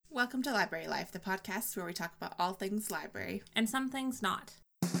Welcome to Library Life, the podcast where we talk about all things library. And some things not.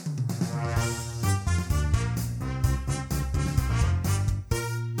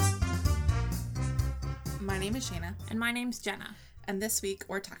 My name is Shayna. And my name's Jenna. And this week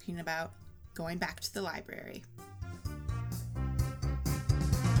we're talking about going back to the library.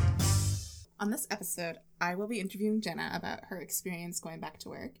 On this episode, I will be interviewing Jenna about her experience going back to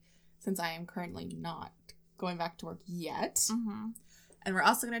work, since I am currently not going back to work yet. Mm-hmm. And we're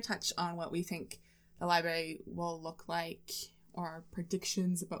also going to touch on what we think the library will look like, or our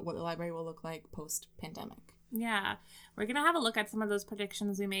predictions about what the library will look like post-pandemic. Yeah. We're going to have a look at some of those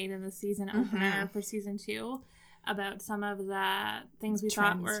predictions we made in the season opener for season 2 about some of the things we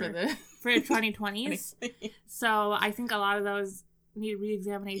thought were for 2020s. So I think a lot of those need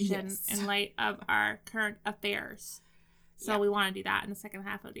re-examination in light of our current affairs. So we want to do that in the second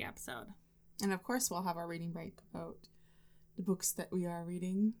half of the episode. And of course, we'll have our reading break about the books that we are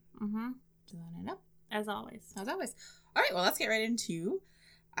reading. Mm-hmm. To line it up. As always. All right, well, let's get right into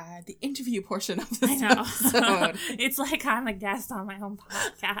the interview portion of this episode. It's like I'm a guest on my own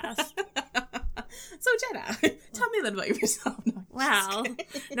podcast. So, Jenna, tell me a little about yourself.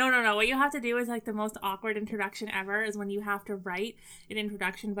 No. What you have to do is like the most awkward introduction ever is when you have to write an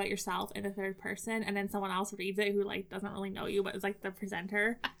introduction about yourself in the third person, and then someone else reads it who like doesn't really know you, but is like the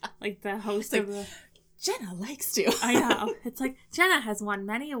presenter, like the host of the... Jenna likes to. I know. It's like, Jenna has won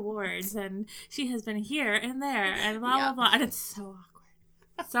many awards, and she has been here and there, and blah, blah, blah. And it's so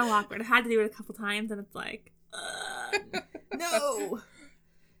awkward. So awkward. I had to do it a couple times, and it's like, no.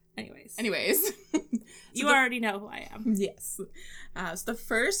 Anyways. You already know who I am. Yes. So the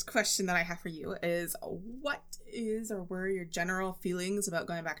first question that I have for you is, what is or were your general feelings about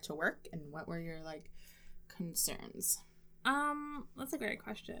going back to work, and what were your, like, concerns? That's a great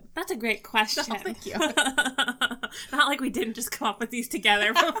question. Oh, thank you. Not like we didn't just come up with these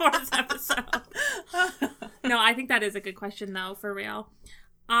together before this episode. No, I think that is a good question, though, for real.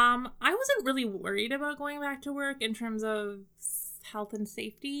 I wasn't really worried about going back to work in terms of health and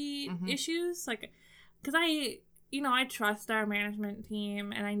safety issues, like, because I trust our management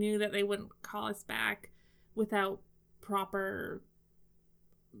team, and I knew that they wouldn't call us back without proper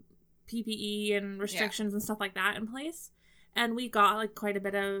PPE and restrictions and stuff like that in place. And we got like quite a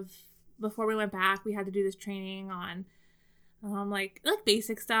bit of, before we went back, we had to do this training on like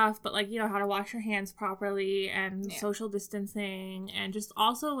basic stuff, but like, you know, how to wash your hands properly and social distancing. And just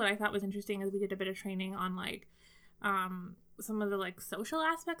also what I thought was interesting is we did a bit of training on like some of the like social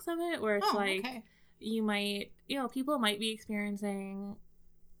aspects of it, where it's you might, you know, people might be experiencing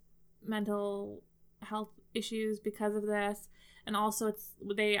mental health issues because of this. And also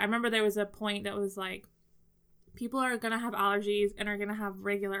I remember there was a point that was like, people are going to have allergies and are going to have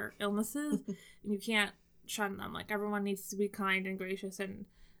regular illnesses, and you can't shun them. Like, everyone needs to be kind and gracious and,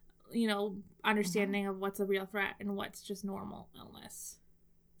 you know, understanding of what's a real threat and what's just normal illness.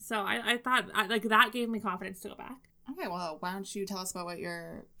 So I thought, like, that gave me confidence to go back. Okay, well, why don't you tell us about what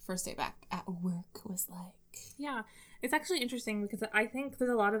your first day back at work was like? Yeah, it's actually interesting because I think there's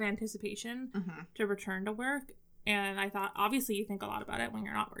a lot of anticipation to return to work. And I thought, obviously, you think a lot about it when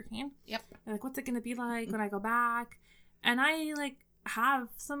you're not working. Yep. You're like, what's it going to be like when I go back? And I, like, have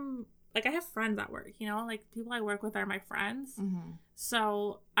some, like, I have friends at work, you know? Like, people I work with are my friends.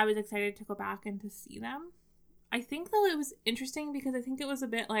 So I was excited to go back and to see them. I think, though, it was interesting because I think it was a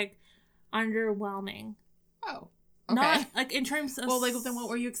bit, like, underwhelming. Oh, okay. Not, like, in terms of... Well, like, then what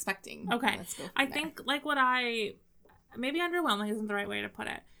were you expecting? Okay. Let's go I think, like, maybe underwhelming isn't the right way to put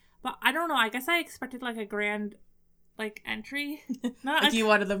it. But I don't know. I guess I expected, like, a grand... like entry. Not like you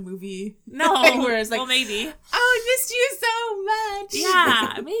wanted the movie. No. Where it's like, well, maybe. Oh, I missed you so much.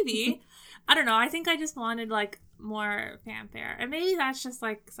 Yeah, maybe. I don't know. I think I just wanted like more fanfare. And maybe that's just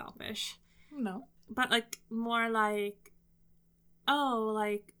like selfish. No. But like more like, oh,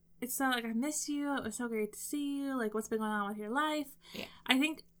 like it's so like I missed you. It was so great to see you. Like, what's been going on with your life? Yeah. I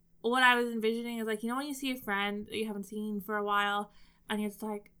think what I was envisioning is like, you know, when you see a friend that you haven't seen for a while and it's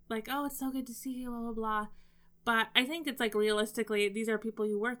like, oh, it's so good to see you, blah, blah, blah. But I think it's like realistically, these are people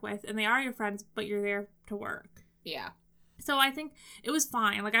you work with and they are your friends, but you're there to work. Yeah. So I think it was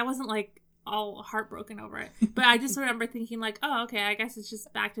fine. Like, I wasn't like all heartbroken over it, but I just remember thinking like, oh, okay, I guess it's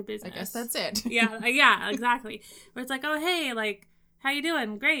just back to business. I guess that's it. Yeah, exactly. But it's like, oh, hey, like, how you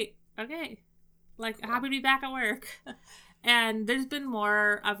doing? Great. Okay. Like, happy to be back at work. And there's been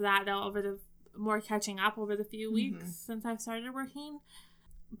more of that though more catching up over the few weeks since I've started working.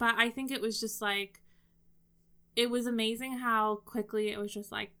 But I think it was just like, it was amazing how quickly it was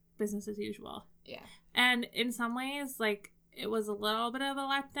just like business as usual. Yeah. And in some ways, like, it was a little bit of a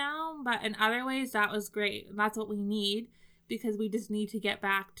letdown, but in other ways, that was great. That's what we need because we just need to get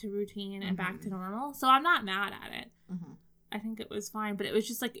back to routine and back to normal. So I'm not mad at it. I think it was fine, but it was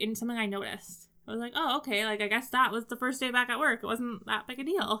just like in something I noticed. I was like, oh, okay, like I guess that was the first day back at work. It wasn't that big a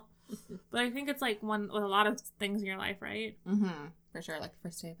deal. But I think it's like one with a lot of things in your life, right? For sure, like the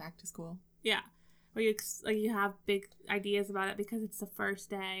first day back to school. Yeah, where you have big ideas about it because it's the first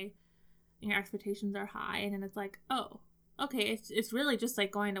day, and your expectations are high, and then it's like, oh, okay, it's really just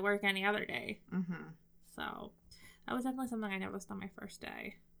like going to work any other day. So that was definitely something I noticed on my first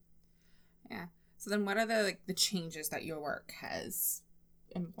day. Yeah. So then, what are the changes that your work has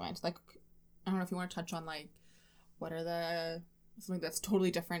implemented? Like, I don't know if you want to touch on like what are something that's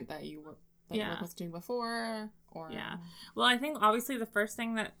totally different that your work was doing before, or Well, I think obviously the first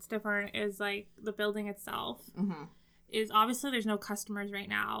thing that's different is like the building itself. Is obviously there's no customers right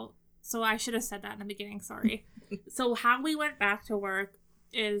now, so I should have said that in the beginning. Sorry. So how we went back to work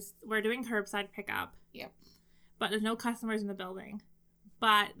is we're doing curbside pickup. Yep. But there's no customers in the building.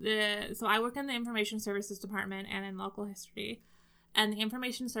 But so I work in the information services department and in local history, and the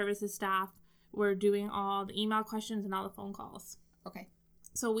information services staff were doing all the email questions and all the phone calls. Okay.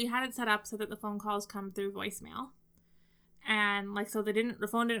 So we had it set up so that the phone calls come through voicemail. And like, so the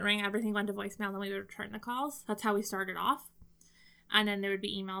phone didn't ring, everything went to voicemail, then we would return the calls. That's how we started off. And then there would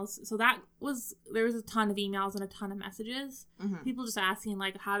be emails. So there was a ton of emails and a ton of messages. People just asking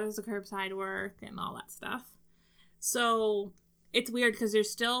like, how does the curbside work and all that stuff. So it's weird because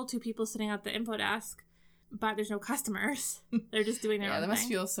there's still 2 people sitting at the info desk, but there's no customers. They're just doing their own thing. Yeah, that must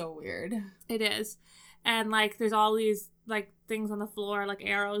feel so weird. It is. And like, there's all these like things on the floor, like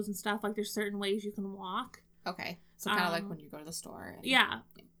arrows and stuff. Like there's certain ways you can walk. Okay. So kind of like when you go to the store. Yeah.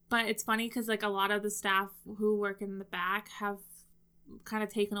 But it's funny because like a lot of the staff who work in the back have kind of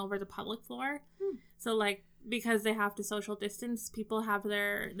taken over the public floor. So like, because they have to social distance, people have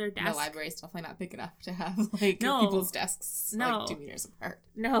their desk. The library's definitely not big enough to have like people's desks like 2 meters apart.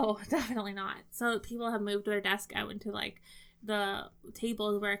 No, definitely not. So people have moved their desk out into like the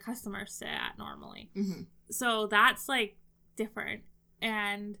tables where customers sit at normally. So that's like different,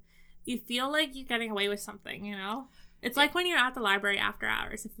 and you feel like you're getting away with something, you know? It's like when you're at the library after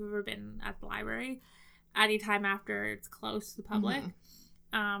hours, if you've ever been at the library anytime after it's closed to the public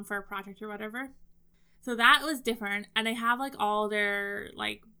for a project or whatever. So that was different, and they have like all their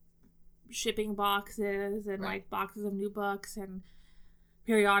like shipping boxes and like boxes of new books and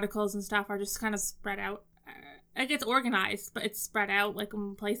periodicals and stuff are just kind of spread out. It gets organized, but it's spread out like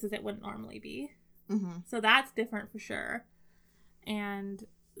in places it wouldn't normally be. So that's different for sure. And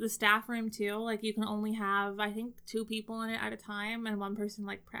the staff room too, like you can only have I think 2 people in it at a time, and one person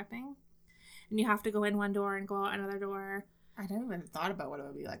like prepping, and you have to go in one door and go out another door. I never even thought about what it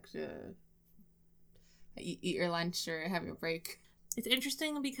would be like to eat your lunch or have your break. It's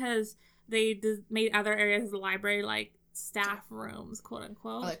interesting because they made other areas of the library like staff rooms, quote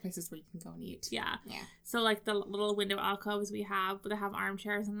unquote. Or like places where you can go and eat. Yeah. So like the little window alcoves we have, that have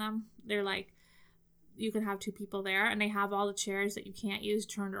armchairs in them, they're like, you can have 2 people there, and they have all the chairs that you can't use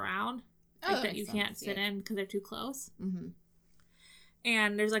turned around, like that you can't sit in because they're too close.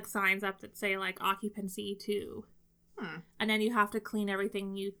 And there's like signs up that say like occupancy 2. And then you have to clean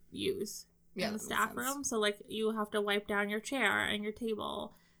everything you use in the staff room. So like you have to wipe down your chair and your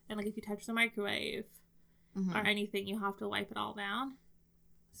table, and like if you touch the microwave or anything, you have to wipe it all down.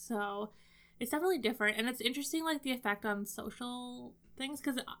 So it's definitely different, and it's interesting like the effect on social things,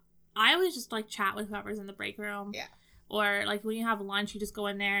 because I always just like chat with whoever's in the break room. Or like when you have lunch, you just go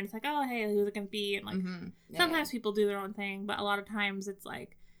in there and it's like, oh hey, who's it gonna be? And like sometimes people do their own thing, but a lot of times it's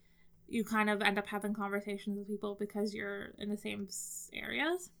like you kind of end up having conversations with people because you're in the same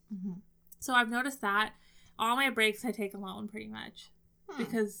areas. So I've noticed that all my breaks I take alone pretty much,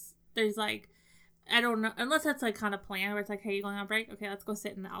 because there's like, I don't know, unless it's like kind of planned where it's like, hey, you going on break? Okay, let's go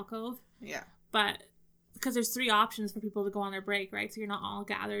sit in the alcove. But because there's 3 options for people to go on their break, right? So you're not all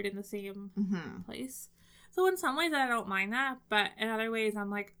gathered in the same place. So in some ways I don't mind that, but in other ways I'm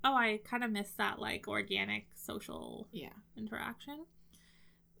like, oh, I kind of miss that like organic social interaction.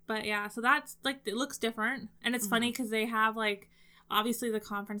 But yeah, so that's like, it looks different, and it's funny because they have like, obviously the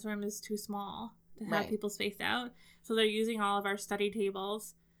conference room is too small to have people spaced out, so they're using all of our study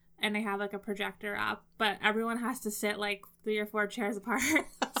tables, and they have like a projector up, but everyone has to sit like 3 or 4 chairs apart.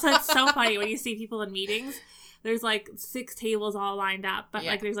 So it's so funny when you see people in meetings, there's like 6 tables all lined up, but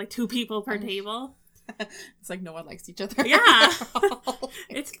like there's like 2 people per table. It's like no one likes each other. Yeah.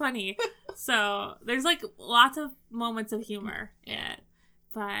 It's funny. So there's like lots of moments of humor in it,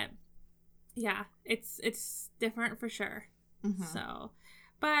 but yeah, it's different for sure. So,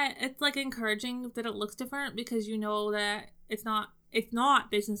 but it's like encouraging that it looks different, because you know that it's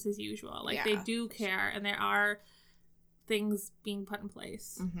not business as usual. Like they do care, and there are things being put in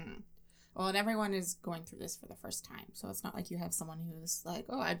place. Mm-hmm. Well, and everyone is going through this for the first time. So it's not like you have someone who's like,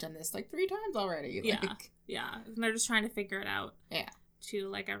 oh, I've done this like 3 times already. Yeah. Like, Yeah. And they're just trying to figure it out. Yeah. To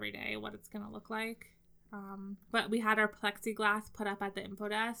like every day what it's going to look like. But we had our plexiglass put up at the info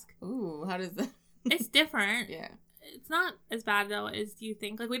desk. Ooh, how does that? It's different. Yeah. It's not as bad though as you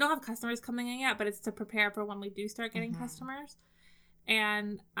think. Like we don't have customers coming in yet, but it's to prepare for when we do start getting customers.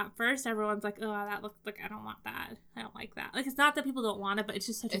 And at first, everyone's like, "Oh, that looks like I don't want that. I don't like that." Like it's not that people don't want it, but it's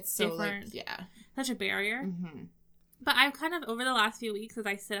just such a different, such a barrier. Mm-hmm. But I've kind of over the last few weeks, as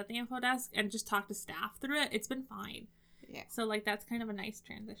I sit at the info desk and just talk to staff through it, it's been fine. Yeah. So like that's kind of a nice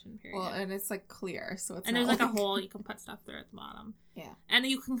transition period. Well, and it's like clear, so it's and there's like a hole you can put stuff through at the bottom. Yeah. And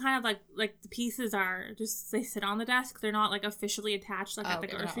you can kind of like the pieces are just they sit on the desk. They're not like officially attached like at the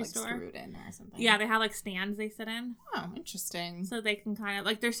grocery store. Screwed in or something. Yeah, they have like stands they sit in. Oh, interesting. So they can kind of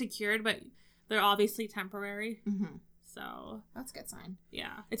like they're secured, but they're obviously temporary. Mm-hmm. So that's a good sign.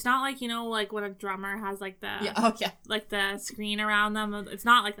 Yeah, it's not like like when a drummer has like the like the screen around them. It's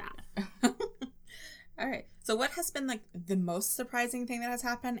not like that. All right. So what has been like the most surprising thing that has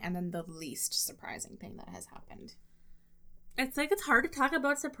happened and then the least surprising thing that has happened? It's like it's hard to talk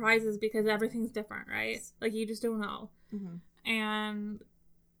about surprises because everything's different, right? Like you just don't know. Mm-hmm. And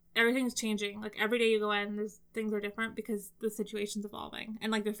everything's changing. Like every day you go in, things are different because the situation's evolving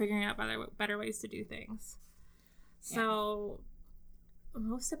and like they're figuring out better ways to do things. Yeah. So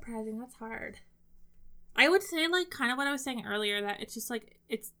most surprising, that's hard. I would say like kind of what I was saying earlier that it's just like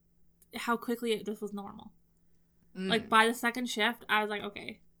it's how quickly this was normal. Like by the second shift, I was like,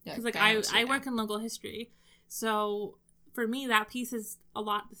 okay, because like I work in local history, so for me that piece is a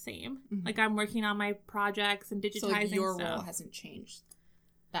lot the same. Mm-hmm. Like I'm working on my projects and digitizing. So like your role hasn't changed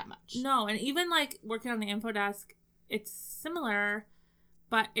that much. No, and even like working on the info desk, it's similar,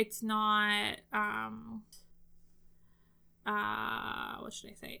 but it's not. What should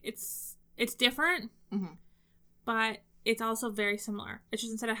I say? It's different, but it's also very similar. It's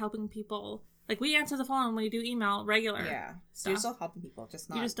just instead of helping people, like we answer the phone when we do email regular. Yeah, so you're still helping people, just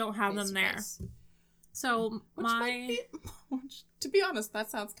not. You just don't have them there. So which, to be honest,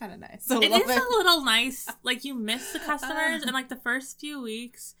 that sounds kind of nice. It is a little nice. Like you miss the customers, and like the first few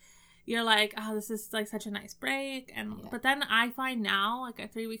weeks, you're like, oh, this is like such a nice break, but then I find now, like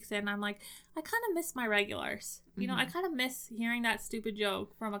at 3 weeks in, I'm like, I kind of miss my regulars. You know, I kind of miss hearing that stupid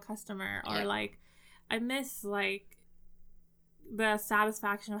joke from a customer, or like, I miss like the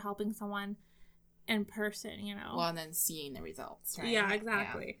satisfaction of helping someone in person, you know. Well, and then seeing the results, right? Yeah,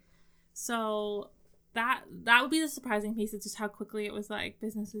 exactly. Yeah. So that would be the surprising piece. It's just how quickly it was like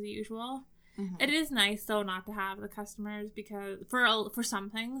business as usual. Mm-hmm. It is nice though not to have the customers because for some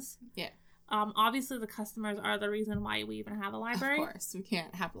things. Yeah. Obviously the customers are the reason why we even have a library. Of course, we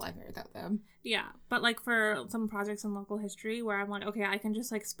can't have a library without them. Yeah, but like for some projects in local history where I'm like, okay, I can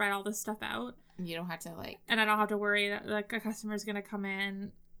just like spread all this stuff out. And you don't have to like. And I don't have to worry that like a customer's gonna come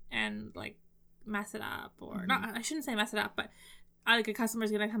in and like mess it up or not. I shouldn't say mess it up, but like a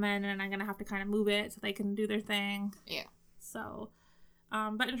customer's gonna come in and I'm gonna have to kind of move it so they can do their thing. Yeah. So,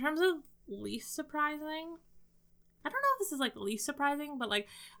 but in terms of least surprising, I don't know if this is like least surprising, but like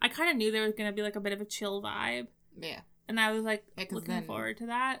I kind of knew there was gonna be like a bit of a chill vibe. Yeah. And I was like looking forward to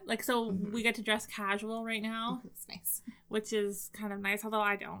that. Like, so we get to dress casual right now. That's nice. Which is kind of nice, although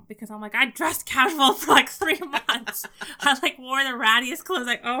I don't, because I'm like, I dressed casual for like 3 months. I like wore the rattiest clothes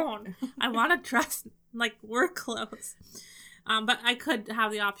I own. I want to dress like work clothes. But I could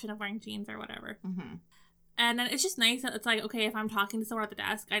have the option of wearing jeans or whatever. Mm-hmm. And then it's just nice that it's like, okay, if I'm talking to someone at the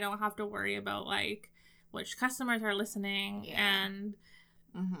desk, I don't have to worry about like which customers are listening and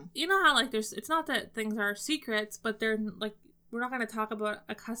you know how like it's not that things are secrets, but they're like, we're not going to talk about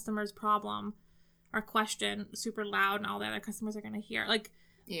a customer's problem or question super loud and all the other customers are going to hear. Like,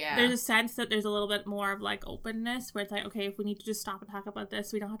 there's a sense that there's a little bit more of like openness where it's like, okay, if we need to just stop and talk about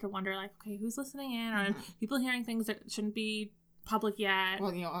this, we don't have to wonder like, okay, who's listening in or people hearing things that shouldn't be public yet.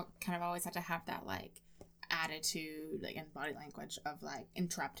 Well, you know, kind of always have to have that like attitude, like, and body language of like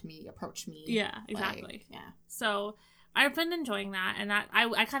interrupt me, approach me. Yeah, exactly. Like, yeah. So I've been enjoying that, and that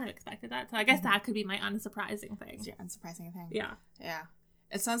I kind of expected that. So I guess that could be my unsurprising thing. It's your unsurprising thing. Yeah. Yeah.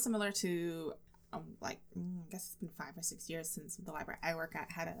 It sounds similar to like I guess it's been 5 or 6 years since the library I work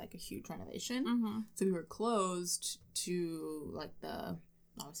at had a huge renovation. Mm-hmm. So we were closed to like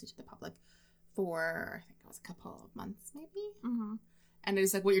obviously to the public for I think it was a couple of months maybe. Mm-hmm. And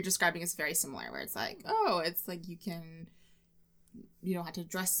it's like what you're describing is very similar, where it's like, oh, it's like you don't have to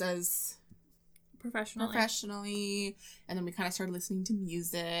dress as professionally, and then we kind of started listening to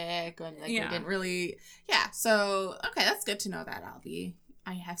music, and like we didn't really, so okay, that's good to know that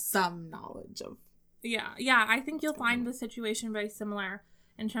I have some knowledge of Yeah. I think you'll find the situation very similar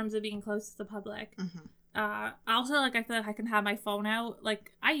in terms of being close to the public. Also, like, I feel like I can have my phone out.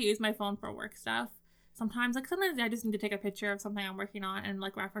 Like, I use my phone for work stuff. Sometimes I just need to take a picture of something I'm working on and,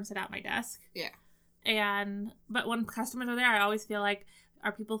 like, reference it at my desk. Yeah. But when customers are there, I always feel like,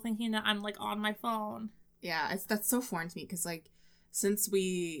 are people thinking that I'm, like, on my phone? Yeah, that's so foreign to me because, like, since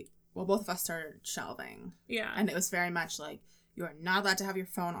both of us started shelving. Yeah. And it was very much like, you are not allowed to have your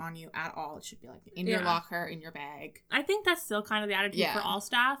phone on you at all. It should be, like, in your locker, in your bag. I think that's still kind of the attitude for all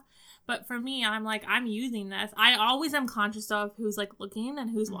staff. But for me, I'm like, I'm using this. I always am conscious of who's, like, looking and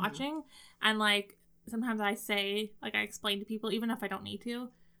who's watching. And, like, sometimes I say, like, I explain to people, even if I don't need to,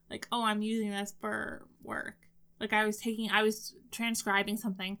 like, oh, I'm using this for work. Like, I was transcribing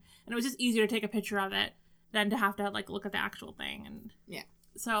something, and it was just easier to take a picture of it than to have to, like, look at the actual thing. And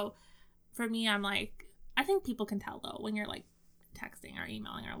so for me, I'm like, I think people can tell, though, when you're, like, texting or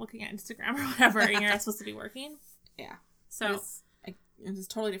emailing or looking at Instagram or whatever, and you're not supposed to be working. Yeah. So it's a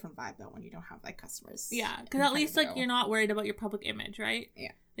totally different vibe, though, when you don't have, like, customers. Yeah, because at least, like, you're not worried about your public image, right?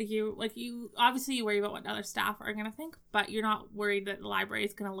 Yeah. Like, you obviously you worry about what other staff are going to think, but you're not worried that the library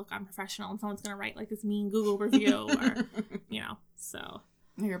is going to look unprofessional and someone's going to write, like, this mean Google review or, so.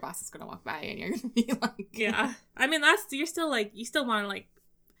 Your boss is going to walk by and you're going to be like... Yeah. I mean, you still want to, like...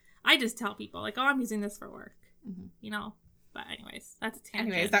 I just tell people, like, oh, I'm using this for work, But anyways, that's a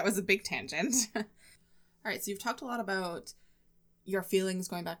tangent. Anyways, that was a big tangent. All right, so you've talked a lot about your feelings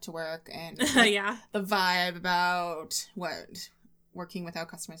going back to work and the vibe about what working without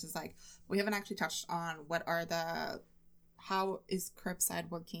customers is like. We haven't actually touched on how is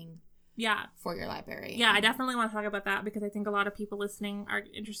curbside working for your library. Yeah, I definitely want to talk about that because I think a lot of people listening are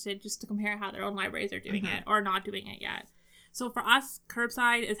interested just to compare how their own libraries are doing it or not doing it yet. So for us,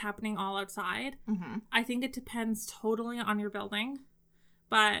 curbside is happening all outside. I think it depends totally on your building.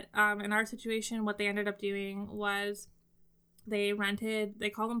 But in our situation, what they ended up doing was they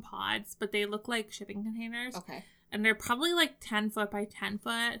call them pods, but they look like shipping containers. Okay. And they're probably like 10 foot by 10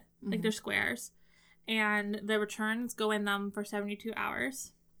 foot. Like they're squares. And the returns go in them for 72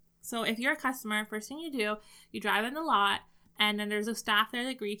 hours. So if you're a customer, first thing you do, you drive in the lot. And then there's a staff there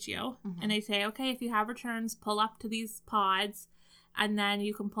that greets you. And they say, okay, if you have returns, pull up to these pods. And then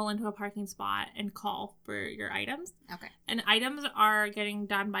you can pull into a parking spot and call for your items. Okay. And items are getting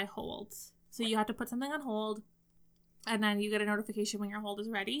done by holds. So you have to put something on hold. And then you get a notification when your hold is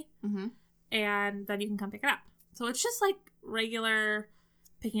ready. And then you can come pick it up. So it's just like regular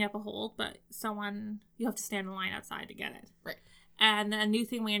picking up a hold. But you have to stand in line outside to get it. Right. And a new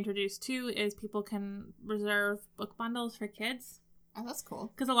thing we introduced, too, is people can reserve book bundles for kids. Oh, that's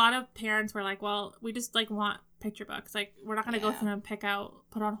cool. Because a lot of parents were like, well, we just, like, want picture books. Like, we're not going to go through and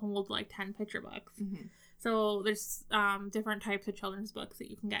put on hold, like, 10 picture books. So there's different types of children's books that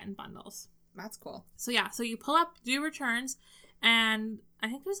you can get in bundles. That's cool. So, yeah. So you pull up, do returns, and I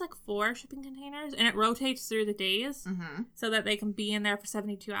think there's, like, 4 shipping containers, and it rotates through the days so that they can be in there for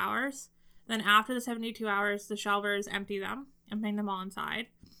 72 hours. Then after the 72 hours, the shelvers empty them and bring them all inside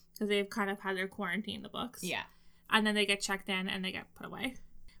because they've kind of had their quarantine, the books. Yeah. And then they get checked in and they get put away.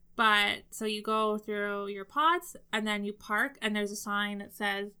 But so you go through your pods and then you park and there's a sign that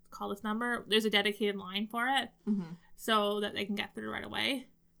says, call this number. There's a dedicated line for it so that they can get through right away.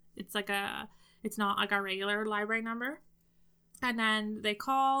 It's not like a regular library number. And then they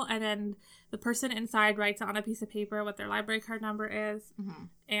call, and then the person inside writes on a piece of paper what their library card number is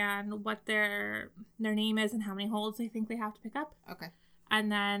and what their name is and how many holds they think they have to pick up. Okay.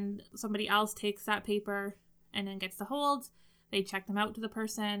 And then somebody else takes that paper and then gets the holds. They check them out to the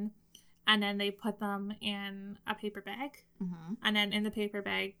person, and then they put them in a paper bag. And then in the paper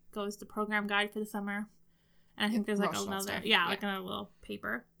bag goes the program guide for the summer. And I think there's like another, like a little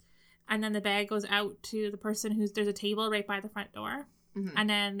paper. And then the bag goes out to the person there's a table right by the front door. And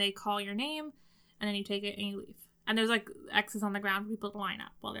then they call your name, and then you take it and you leave. And there's like X's on the ground for people to line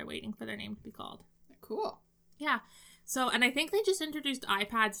up while they're waiting for their name to be called. Cool. Yeah. So, and I think they just introduced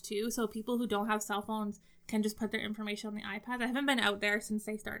iPads too. So people who don't have cell phones can just put their information on the iPad. I haven't been out there since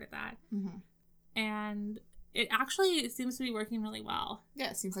they started that. And it actually seems to be working really well.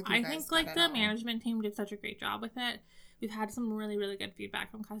 Yeah, it seems like I think like the management team did such a great job with it. We've had some really, really good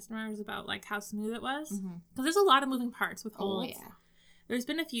feedback from customers about like how smooth it was. Because there's a lot of moving parts with holds. Oh, yeah. There's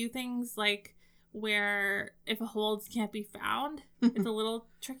been a few things like where if a holds can't be found, it's a little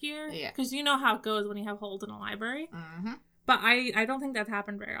trickier. Yeah. Because you know how it goes when you have holds in a library. But I don't think that's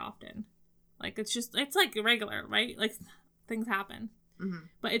happened very often. Like it's like regular, right? Like things happen.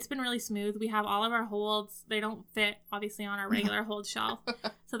 But it's been really smooth. We have all of our holds. They don't fit, obviously, on our regular hold shelf.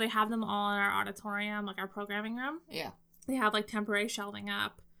 So they have them all in our auditorium, like our programming room. Yeah. They have, like, temporary shelving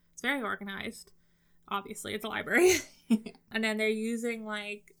up. It's very organized. obviously it's a library. And then they're using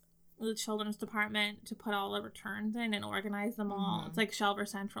like the children's department to put all the returns in and organize them all. It's like Shelver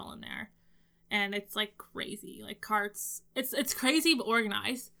Central in there. And it's like crazy. Like carts. It's crazy but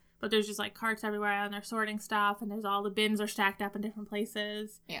organized. But there's just like carts everywhere and they're sorting stuff and there's all the bins are stacked up in different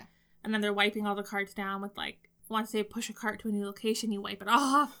places. Yeah. And then they're wiping all the carts down with like, once they push a cart to a new location, you wipe it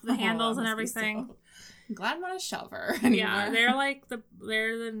off, the handles and everything. I'm glad I'm not a shelver anymore. Yeah, they're like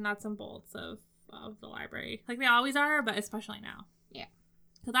they're the nuts and bolts of the library. Like they always are, but especially now. Yeah.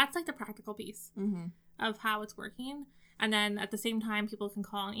 So that's like the practical piece of how it's working. And then at the same time, people can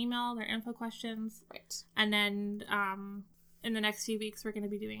call and email their info questions. Right. And then in the next few weeks, we're going to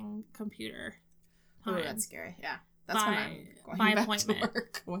be doing computer time. Oh, that's scary. Yeah. That's when I'm going by back appointment. to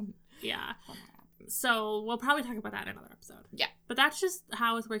work. Yeah. So we'll probably talk about that in another episode. Yeah. But that's just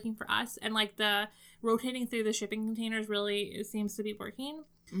how it's working for us. And like the rotating through the shipping containers really seems to be working.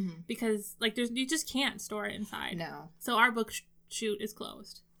 Because like you just can't store it inside. No. So our book chute is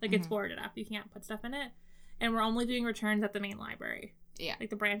closed. Like it's boarded up. You can't put stuff in it. And we're only doing returns at the main library. Yeah. Like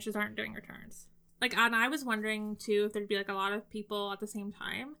the branches aren't doing returns. Like, and I was wondering too if there'd be like a lot of people at the same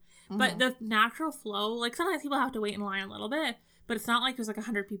time. But the natural flow, like sometimes people have to wait in line a little bit, but it's not like there's like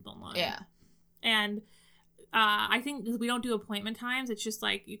 100 people in line. Yeah. And I think because we don't do appointment times, it's just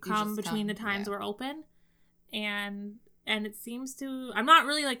like you come between the times we're open. And it seems to, I'm not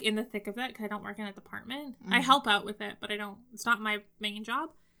really like in the thick of it because I don't work in a department. I help out with it, but it's not my main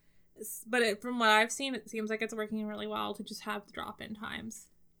job. But from what I've seen, it seems like it's working really well to just have the drop-in times.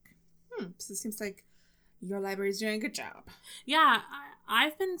 So it seems like your library's doing a good job. Yeah,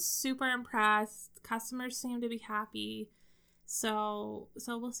 I've been super impressed. Customers seem to be happy. So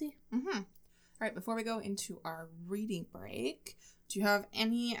we'll see. All right, before we go into our reading break, do you have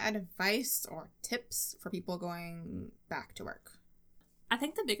any advice or tips for people going back to work? I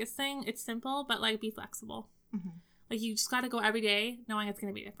think the biggest thing, it's simple, but like be flexible. Like you just got to go every day knowing it's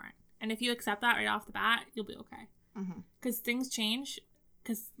going to be different. And if you accept that right off the bat, you'll be okay. Because things change.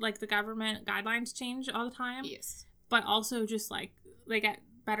 Because like the government guidelines change all the time. Yes. But also just like they get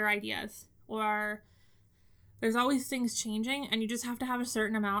better ideas. Or there's always things changing. And you just have to have a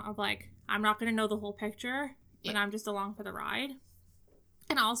certain amount of like, I'm not going to know the whole picture. But I'm just along for the ride.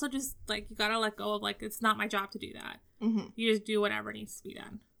 And also just like you got to let go of like, it's not my job to do that. You just do whatever needs to be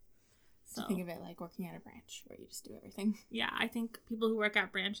done. So think of it like working at a branch where you just do everything. Yeah, I think people who work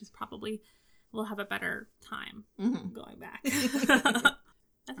at branches probably will have a better time going back.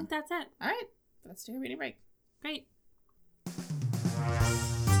 I think that's it. All right. Let's do a reading break. Great.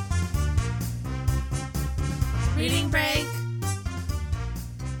 Reading break.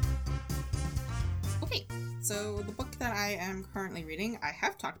 Okay. So the book that I am currently reading, I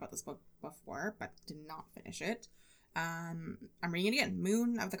have talked about this book before, but did not finish it. I'm reading it again.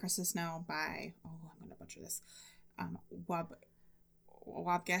 Moon of the Crystal Snow by, I'm going to butcher this,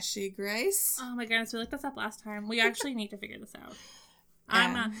 Waubgeshig Rice. Oh my goodness, we looked this up last time. We actually need to figure this out.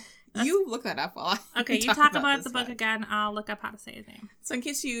 You look that up while I Okay, you talk about the book again. I'll look up how to say his name. So in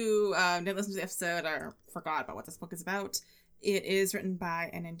case you didn't listen to the episode or forgot about what this book is about, it is written by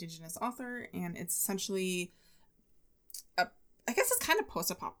an Indigenous author, and it's essentially, I guess it's kind of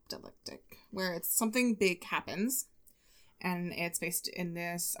post-apocalyptic, where it's something big happens, and it's based in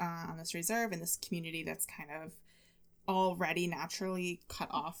this, on this reserve, in this community that's kind of already naturally cut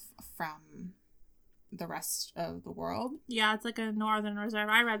off from the rest of the world. Yeah, it's like a northern reserve.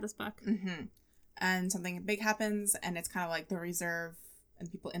 I read this book. And something big happens, and it's kind of like the reserve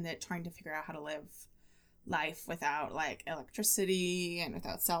and people in it trying to figure out how to live life without like electricity and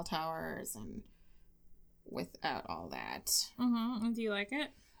without cell towers and without all that. And do you like it?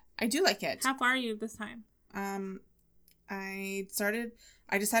 I do like it. How far are you this time? I decided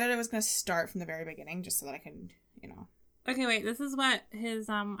I was going to start from the very beginning just so that I can, Okay, wait. This is what his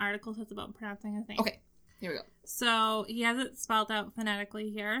article says about pronouncing his name. Okay, here we go. So he has it spelled out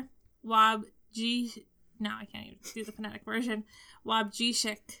phonetically here. No, I can't even do the phonetic version.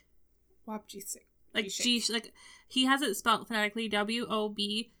 Waubgeshig. Like G, like he has it spelled phonetically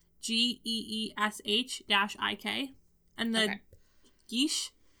WOBGEESH-IK, and the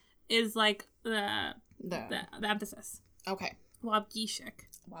geesh is like the emphasis. Okay. Waubgeshig.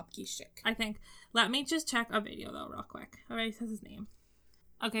 I think. Let me just check a video though, real quick. Already says his name.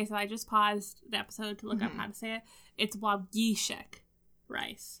 Okay, so I just paused the episode to look up how to say it. It's Waubgeshig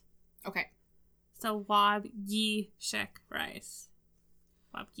Rice. Okay. So Waubgeshig Rice.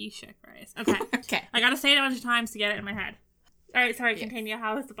 Waubgeshig Rice. Okay. Okay. I gotta say it a bunch of times to get it in my head. Alright, sorry, continue.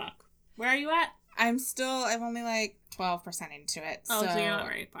 How is the book? Where are you at? I'm only like 12% into it. Oh, so you're not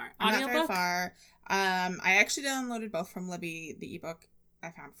very far. I'm not very far. I actually downloaded both from Libby, the ebook, I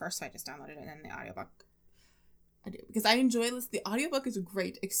found first, so I just downloaded it, and then the audiobook I do. Because I enjoy this. The audiobook is a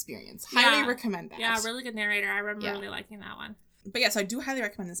great experience. Highly recommend that. Yeah, really good narrator. I remember really liking that one. But yeah, so I do highly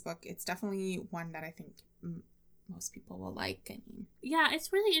recommend this book. It's definitely one that I think most people will like. I mean, yeah,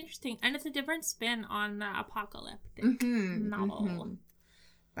 it's really interesting. And it's a different spin on the apocalyptic novel. Mm-hmm.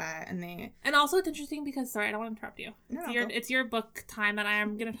 And also it's interesting because, sorry, I don't want to interrupt you. No, it's your book time, and I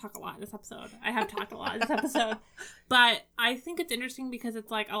am going to talk a lot in this episode. I have talked a lot in this episode. But I think it's interesting because it's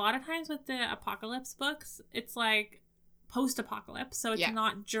like a lot of times with the apocalypse books, it's like post-apocalypse, so it's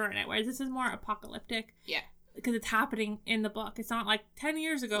not during it, whereas this is more apocalyptic. Yeah. Because it's happening in the book. It's not like 10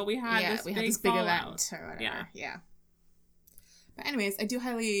 years ago we had this big event or whatever. Yeah. But anyways, I do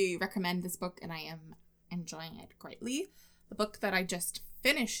highly recommend this book, and I am enjoying it greatly. The book that I just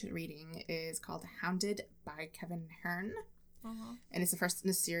finished reading is called Hounded by Kevin Hearn. Uh-huh. And it's the first in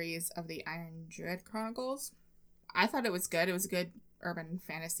the series of the Iron Druid Chronicles. I thought it was good. It was a good urban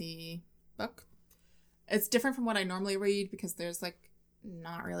fantasy book. It's different from what I normally read because there's like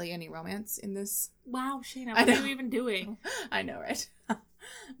not really any romance in this. Wow, Shayna, what are you even doing? I know, right?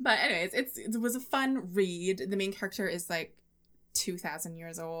 But anyways, it was a fun read. The main character is like 2,000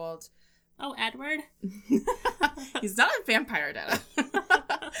 years old. Oh, Edward? He's not a vampire, Dana.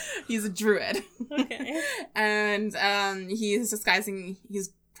 He's a druid. Okay. And he's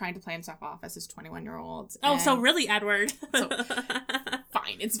trying to play himself off as his 21-year-old. Oh, so really Edward. So,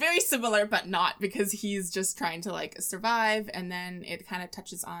 fine. It's very similar, but not, because he's just trying to, like, survive, and then it kind of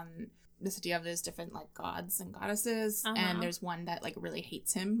touches on this idea of there's different, like, gods and goddesses, and there's one that, like, really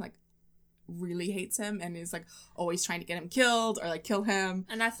hates him, and is, like, always trying to get him killed or, like, kill him.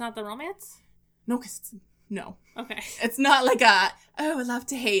 And that's not the romance? No, because no. Okay. It's not like love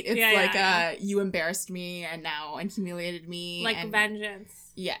to hate. It's you embarrassed me and humiliated me. Like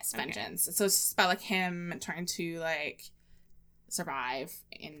vengeance. Yes, vengeance. Okay. So it's just about, like, him trying to, like, survive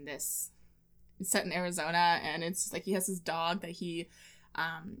in this. It's set in Arizona, and it's just, like, he has his dog that he,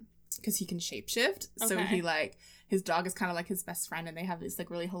 because he can shapeshift. Okay. So he, like, his dog is kind of like his best friend, and they have these, like,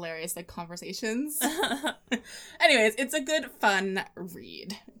 really hilarious, like, conversations. Anyways, it's a good, fun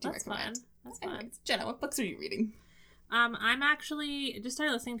read. That's fun. Anyways, Jenna, what books are you reading? I'm actually just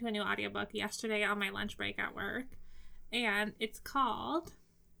started listening to a new audiobook yesterday on my lunch break at work, and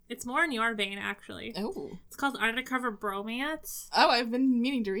it's more in your vein, actually. Oh. It's called Undercover Bromance. Oh, I've been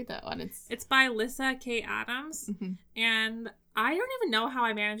meaning to read that one. It's by Lyssa Kay Adams, and I don't even know how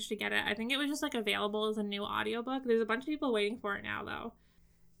I managed to get it. I think it was just, like, available as a new audiobook. There's a bunch of people waiting for it now, though.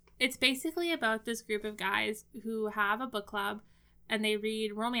 It's basically about this group of guys who have a book club, and they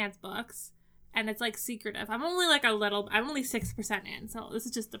read romance books, and it's, like, secretive. I'm only 6% in, so this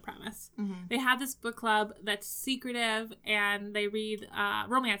is just the premise. Mm-hmm. They have this book club that's secretive, and they read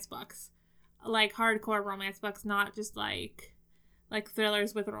romance books, like hardcore romance books, not just, like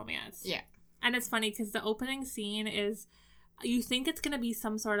thrillers with romance. Yeah. And it's funny, because the opening scene is, you think it's going to be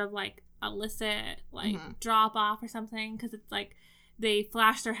some sort of, like, illicit, like, drop-off or something, because it's, like, they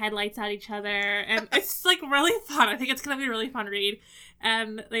flash their headlights at each other, and it's, like, really fun. I think it's going to be a really fun read.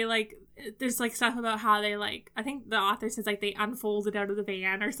 And they, like, there's, like, stuff about how they, like, I think the author says, like, they unfolded out of the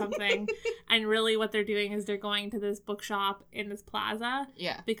van or something. And really what they're doing is they're going to this bookshop in this plaza.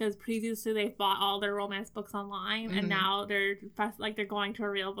 Yeah. Because previously they've bought all their romance books online, and now they're going to a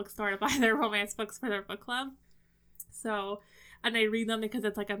real bookstore to buy their romance books for their book club. So, and they read them because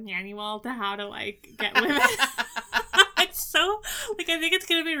it's, like, a manual to how to, like, get women. It's so, like, I think it's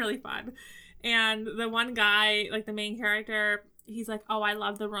going to be really fun. And the one guy, like, the main character, he's like, oh, I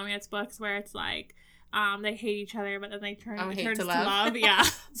love the romance books where it's, like, they hate each other, but then they turns to love. Yeah.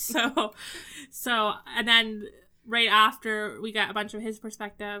 So, and then right after we got a bunch of his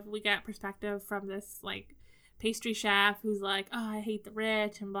perspective, we get perspective from this, like, pastry chef who's like, oh, I hate the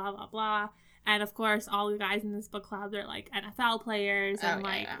rich and blah, blah, blah. And, of course, all the guys in this book club, they're, like, NFL players and,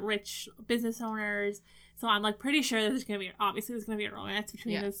 rich business owners. So I'm, like, pretty sure there's going to be a romance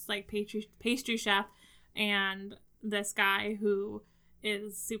between this, like, pastry chef and this guy who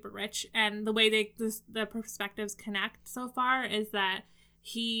is super rich. And the way the perspectives connect so far is that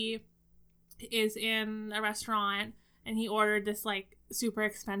he is in a restaurant and he ordered this, like, super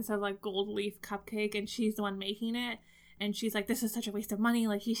expensive, like, gold leaf cupcake, and she's the one making it. And she's like, this is such a waste of money.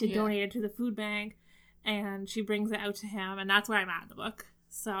 Like, he should donate it to the food bank. And she brings it out to him. And that's where I'm at in the book.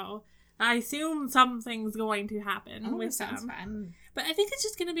 So I assume something's going to happen with them. Sounds fun. But I think it's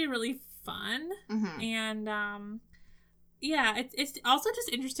just going to be really fun. Mm-hmm. And, it's also just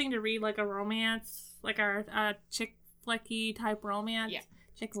interesting to read, like, a romance, like a chick flicky type romance. Yeah.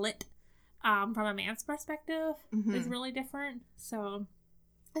 Chick lit. From a man's perspective is really different. So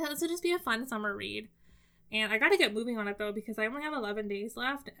I thought this would just be a fun summer read. And I got to get moving on it, though, because I only have 11 days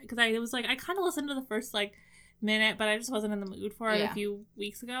left. Because I was like, I kind of listened to the first, like, minute, but I just wasn't in the mood for it a few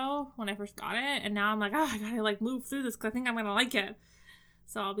weeks ago when I first got it. And now I'm like, I gotta, like, move through this because I think I'm going to like it.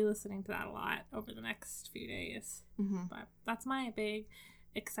 So I'll be listening to that a lot over the next few days. Mm-hmm. But that's my big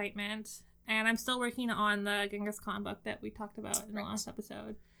excitement. And I'm still working on the Genghis Khan book that we talked about in the last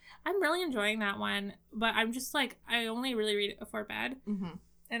episode. I'm really enjoying that one, but I'm just like, I only really read it before bed. Mm-hmm.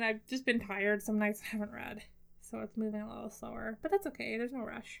 And I've just been tired. Some nights I haven't read. So it's moving a little slower. But that's okay. There's no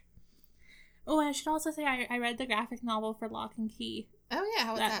rush. Oh, and I should also say I read the graphic novel for Lock and Key. Oh, yeah.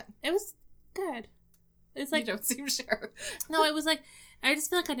 How was that? It was good. It's like, you don't seem sure. No, it was like, I just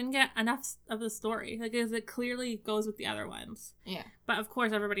feel like I didn't get enough of the story. Like, it clearly goes with the other ones. Yeah. But, of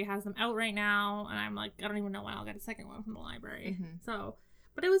course, everybody has them out right now. And I'm like, I don't even know when I'll get a second one from the library. Mm-hmm. So,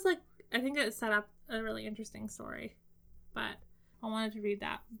 but it was like, I think it set up a really interesting story. But I wanted to read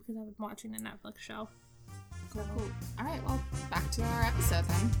that because I've been watching the Netflix show. Cool. All right, well, back to our episode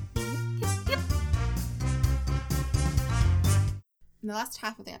then. Yep. In the last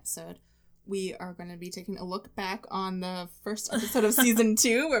half of the episode, we are going to be taking a look back on the first episode of season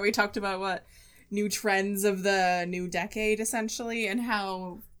 2, where we talked about what new trends of the new decade, essentially, and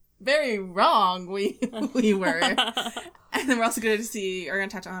how very wrong we were. And then we're also going to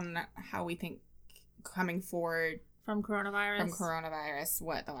touch on how we think coming forward from coronavirus,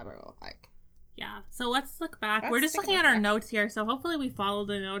 what the library will look like. Yeah, so let's look back. We're just looking at our notes here, so hopefully we follow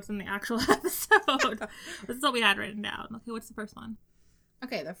the notes in the actual episode. This is what we had written down. Okay, what's the first one?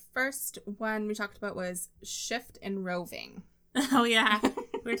 Okay, the first one we talked about was shift and roving. Oh, yeah.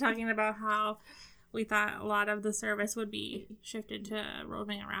 We were talking about how we thought a lot of the service would be shifted to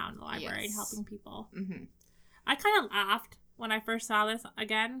roving around the library and helping people. Mm-hmm. I kind of laughed when I first saw this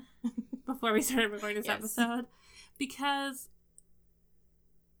again, before we started recording this episode, because...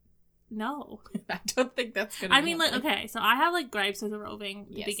 No. I don't think that's gonna I mean, like, okay, so I have, like, gripes with the roving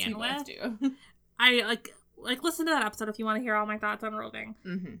to begin with. Do. I, like, listen to that episode if you want to hear all my thoughts on roving.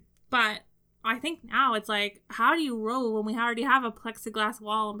 Mm-hmm. But I think now it's like, how do you rove when we already have a plexiglass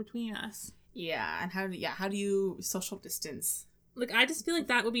wall in between us? Yeah, and how do you social distance? Like, I just feel like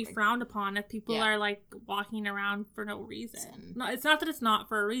that would be frowned upon if people are, like, walking around for no reason. No, it's not that it's not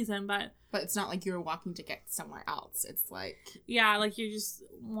for a reason, but... But it's not like you're walking to get somewhere else. It's like... Yeah, like, you're just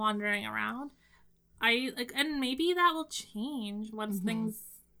wandering around. And maybe that will change once things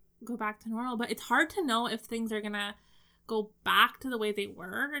go back to normal. But it's hard to know if things are gonna go back to the way they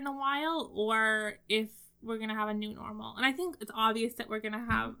were in a while, or if we're gonna have a new normal. And I think it's obvious that we're gonna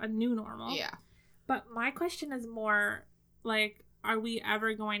have a new normal. Yeah. But my question is more... Like, are we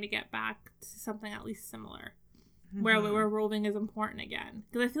ever going to get back to something at least similar? Where roving is important again?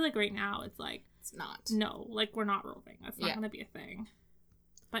 Because I feel like right now it's like... It's not. No, like, we're not roving. That's not going to be a thing.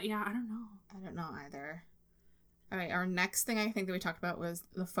 But yeah, I don't know. I don't know either. All right, our next thing I think that we talked about was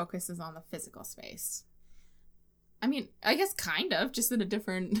the focus is on the physical space. I mean, I guess kind of, just in a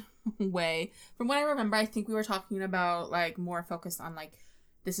different way. From what I remember, I think we were talking about, like, more focused on, like,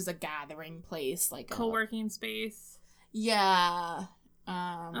 this is a gathering place. Like co-working space. Yeah.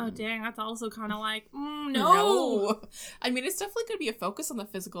 Oh, dang. That's also kind of like, no. No. I mean, it's definitely going to be a focus on the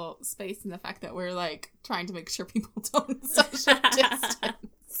physical space and the fact that we're, like, trying to make sure people don't social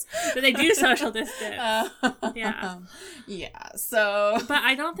distance. But they do social distance. Yeah. Yeah, so. But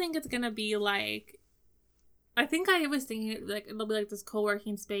I don't think it's going to be, like, I think I was thinking, like, it'll be, like, this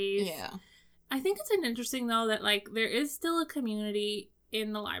co-working space. Yeah. I think it's an interesting, though, that, like, there is still a community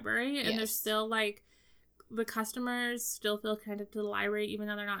in the library, and there's still, like, the customers still feel connected to the library even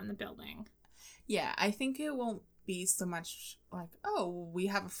though they're not in the building. Yeah, I think it won't be so much like, oh, we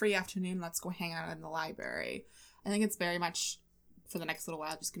have a free afternoon, let's go hang out in the library. I think it's very much, for the next little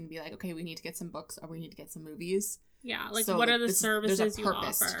while, just going to be like, okay, we need to get some books or we need to get some movies. Yeah, like, so, what are the services you offer?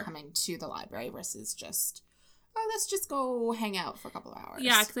 There's a purpose to coming to the library versus just, oh, let's just go hang out for a couple of hours.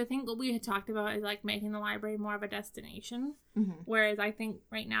 Yeah, because I think what we had talked about is, like, making the library more of a destination. Whereas I think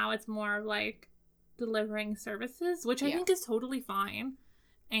right now it's more of, like, delivering services, which I think is totally fine,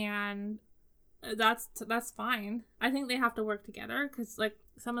 and that's fine. I think they have to work together because, like,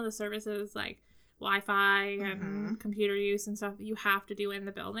 some of the services like Wi-Fi and computer use and stuff you have to do in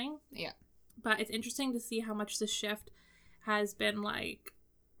the building. Yeah, but it's interesting to see how much the shift has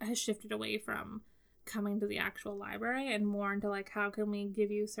shifted away from coming to the actual library and more into, like, how can we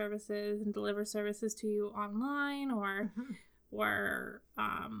give you services and deliver services to you online or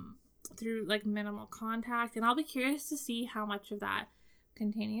through, like, minimal contact. And I'll be curious to see how much of that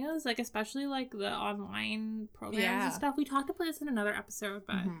continues, like, especially, like, the online programs and stuff. We talked about this in another episode,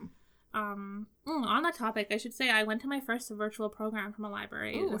 but on that topic, I should say I went to my first virtual program from a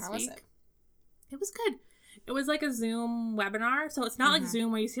library this week. Was it? It was good. It was like a Zoom webinar. So it's not like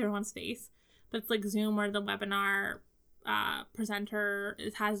Zoom where you see everyone's face, but it's like Zoom where the webinar presenter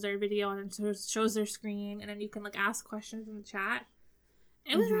has their video and it shows their screen, and then you can like ask questions in the chat.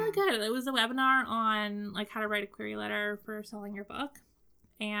 It was really good. It was a webinar on like how to write a query letter for selling your book,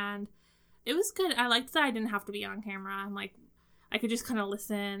 and it was good. I liked that I didn't have to be on camera. I'm like, I could just kind of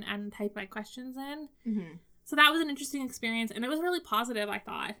listen and type my questions in. So that was an interesting experience, and it was really positive, I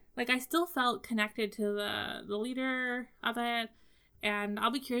thought. Like, I still felt connected to the leader of it, and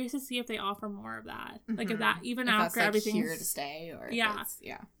I'll be curious to see if they offer more of that. Like, if that, even if after everything, here to stay, or yeah,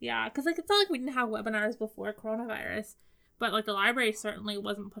 because like it's not like we didn't have webinars before coronavirus, but like the library certainly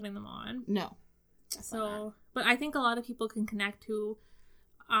wasn't putting them on. No. So, but I think a lot of people can connect who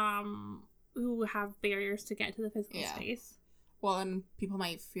have barriers to get to the physical space. Well, and people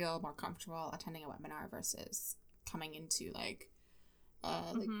might feel more comfortable attending a webinar versus coming into like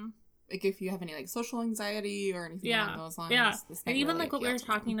if you have any like social anxiety or anything along those lines. Yeah, and even like what we were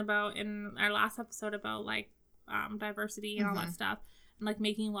talking about in our last episode about like diversity and all that stuff, and like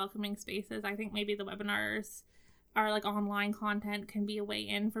making welcoming spaces. I think maybe the webinars are like online content can be a way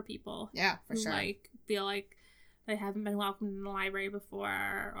in for people. Yeah, for sure. Like feel like they haven't been welcomed in the library before,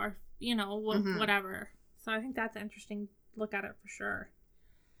 or you know whatever. So I think that's interesting. Look at it for sure.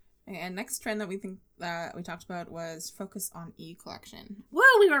 And next trend that we think that we talked about was focus on e-collection.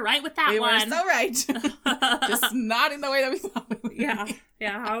 Whoa, we were right with that one. We were so right. Just not in the way that we thought we would.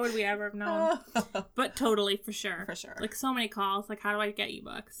 Yeah. How would we ever have known? But totally, for sure. For sure. Like so many calls, like how do I get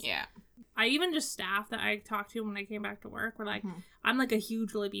ebooks? Yeah. I even just staff that I talked to when I came back to work were like, I'm like a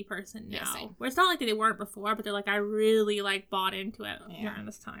huge Libby person now. Yeah, where it's not like that they weren't before, but they're like, I really like bought into it during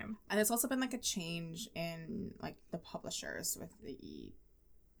this time. And there's also been like a change in like the publishers with the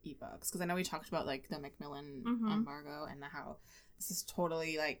ebooks, because I know we talked about like the Macmillan embargo and how this has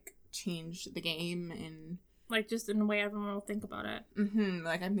totally like changed the game in like just in the way everyone will think about it.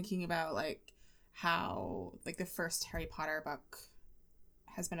 Like I'm thinking about like how like the first Harry Potter book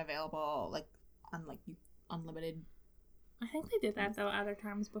has been available like on like unlimited. I think they did that though other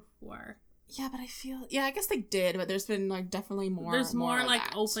times before. Yeah, but I guess they did, but there's been like definitely more. There's more like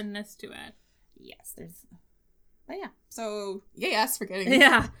that. Openness to it. Yes, there's. But yeah, so yes for getting.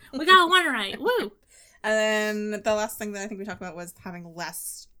 Yeah, we got one right. Woo! And then the last thing that I think we talked about was having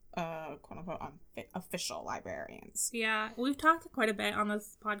less, quote unquote, official librarians. Yeah, we've talked quite a bit on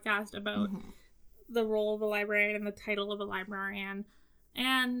this podcast about the role of a librarian and the title of a librarian.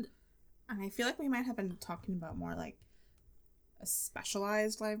 And I feel like we might have been talking about more like a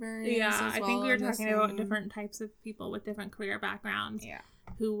specialized librarian. Yeah, I think we were talking about different types of people with different career backgrounds. Yeah.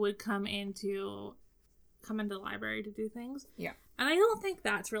 Who would come into the library to do things. Yeah. And I don't think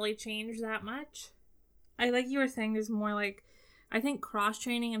that's really changed that much. Like you were saying, there's more like, I think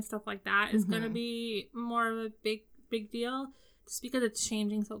cross-training and stuff like that is going to be more of a big deal just because it's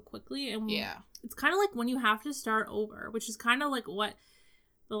changing so quickly. And it's kind of like when you have to start over, which is kind of like what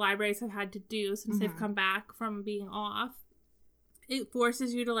the libraries have had to do since they've come back from being off. It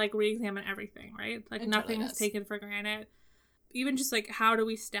forces you to like re-examine everything, right? Like nothing is taken for granted. Even just like how do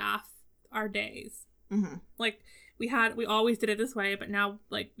we staff our days? Like we always did it this way, but now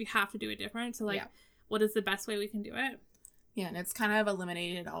like we have to do it different. So like what is the best way we can do it? Yeah, and it's kind of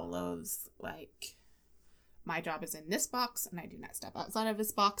eliminated all those like my job is in this box and I do not step outside of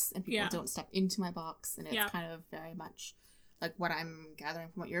this box and people don't step into my box, and it's kind of very much like what I'm gathering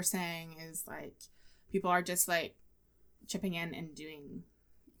from what you're saying is like people are just like chipping in and doing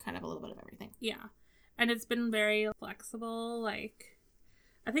kind of a little bit of everything. Yeah. And it's been very flexible. Like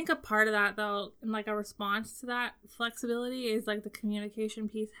I think a part of that though, and like a response to that flexibility is like the communication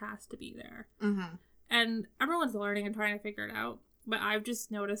piece has to be there. And everyone's learning and trying to figure it out. But I've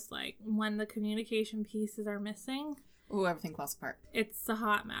just noticed like when the communication pieces are missing, everything falls apart. It's a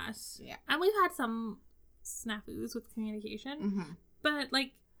hot mess. Yeah. And we've had some snafus with communication, but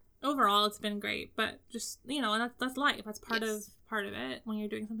like overall it's been great. But just and that's life. That's part of it when you're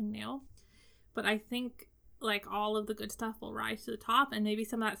doing something new. But I think like all of the good stuff will rise to the top, and maybe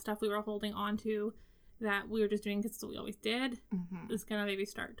some of that stuff we were holding on to that we were just doing because we always did is gonna maybe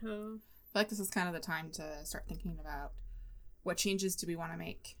start to. I feel like this is kind of the time to start thinking about what changes do we want to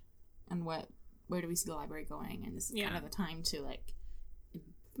make, and where do we see the library going, and this is kind of the time to like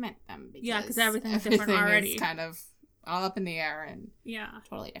implement them because everything's different already. Is kind of all up in the air and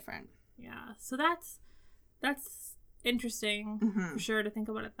totally different. Yeah, so that's interesting for sure to think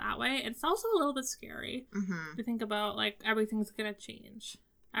about it that way. It's also a little bit scary to think about like everything's gonna change.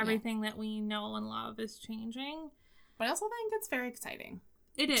 Everything that we know and love is changing. But I also think it's very exciting.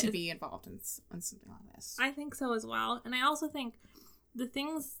 It is to be involved in something like this. I think so as well, and I also think the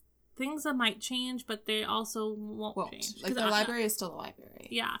things things that might change, but they also won't change. Like, the library is still the library.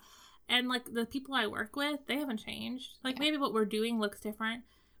 Yeah. And, like, the people I work with, they haven't changed. Like, maybe what we're doing looks different,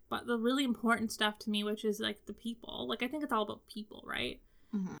 but the really important stuff to me, which is, like, the people. Like, I think it's all about people, right?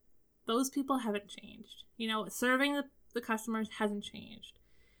 Mm-hmm. Those people haven't changed. You know, serving the customers hasn't changed.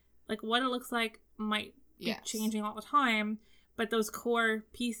 Like, what it looks like might be changing all the time, but those core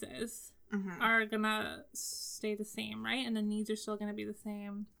pieces are gonna stay the same, right? And the needs are still gonna be the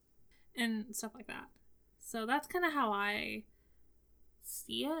same and stuff like that. So that's kind of how I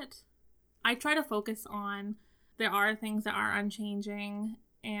see it. I try to focus on there are things that are unchanging,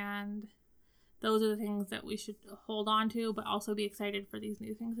 and those are the things that we should hold on to, but also be excited for these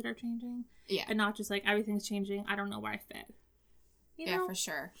new things that are changing. Yeah. And not just like, everything's changing, I don't know where I fit. You know? For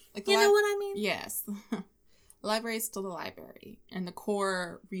sure. Like, you know what I mean? Yes. The library is still the library. And the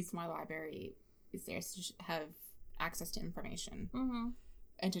core reason why the library is there is to have access to information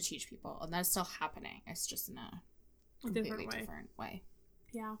and to teach people. And that's still happening. It's just in a completely different way.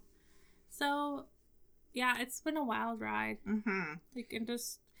 Yeah. So, yeah, it's been a wild ride. Like, and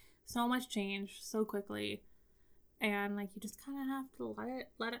just so much change so quickly. And, like, you just kind of have to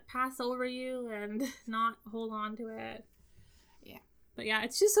let it pass over you and not hold on to it. Yeah. But yeah,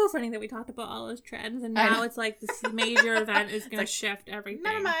 it's just so funny that we talked about all those trends, and now it's like this major event is going to shift everything.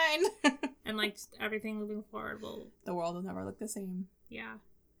 Never mind. And like just everything moving forward the world will never look the same. Yeah,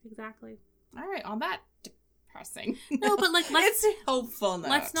 exactly. All right, on that depressing. No, but like it's hopeful note.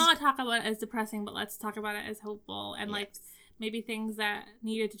 Let's not talk about it as depressing, but let's talk about it as hopeful, and like maybe things that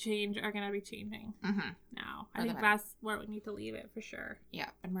needed to change are going to be changing now. I think that's where we need to leave it for sure.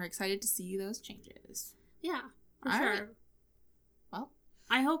 Yeah, and we're excited to see those changes. Yeah, for sure. Right. Well,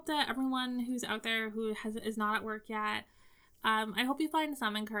 I hope that everyone who's out there who is not at work yet, I hope you find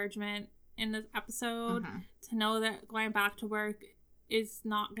some encouragement in this episode to know that going back to work is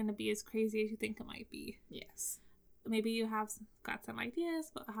not going to be as crazy as you think it might be. Yes. Maybe you have got some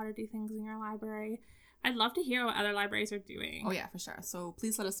ideas about how to do things in your library. I'd love to hear what other libraries are doing. Oh, yeah, for sure. So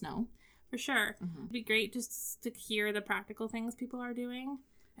please let us know. For sure. It'd be great just to hear the practical things people are doing.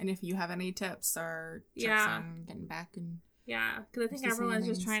 And if you have any tips or tricks on getting back and... Yeah, because I think everyone's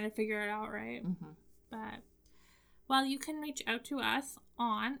just trying to figure it out, right? But, well, you can reach out to us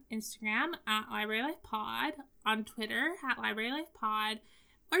on Instagram at Library Life Pod, on Twitter at Library Life Pod,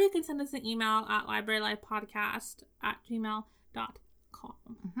 or you can send us an email at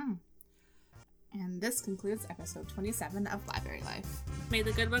librarylifepodcast@gmail.com. And this concludes episode 27 of Library Life. May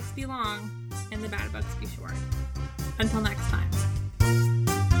the good books be long and the bad books be short. Until next time.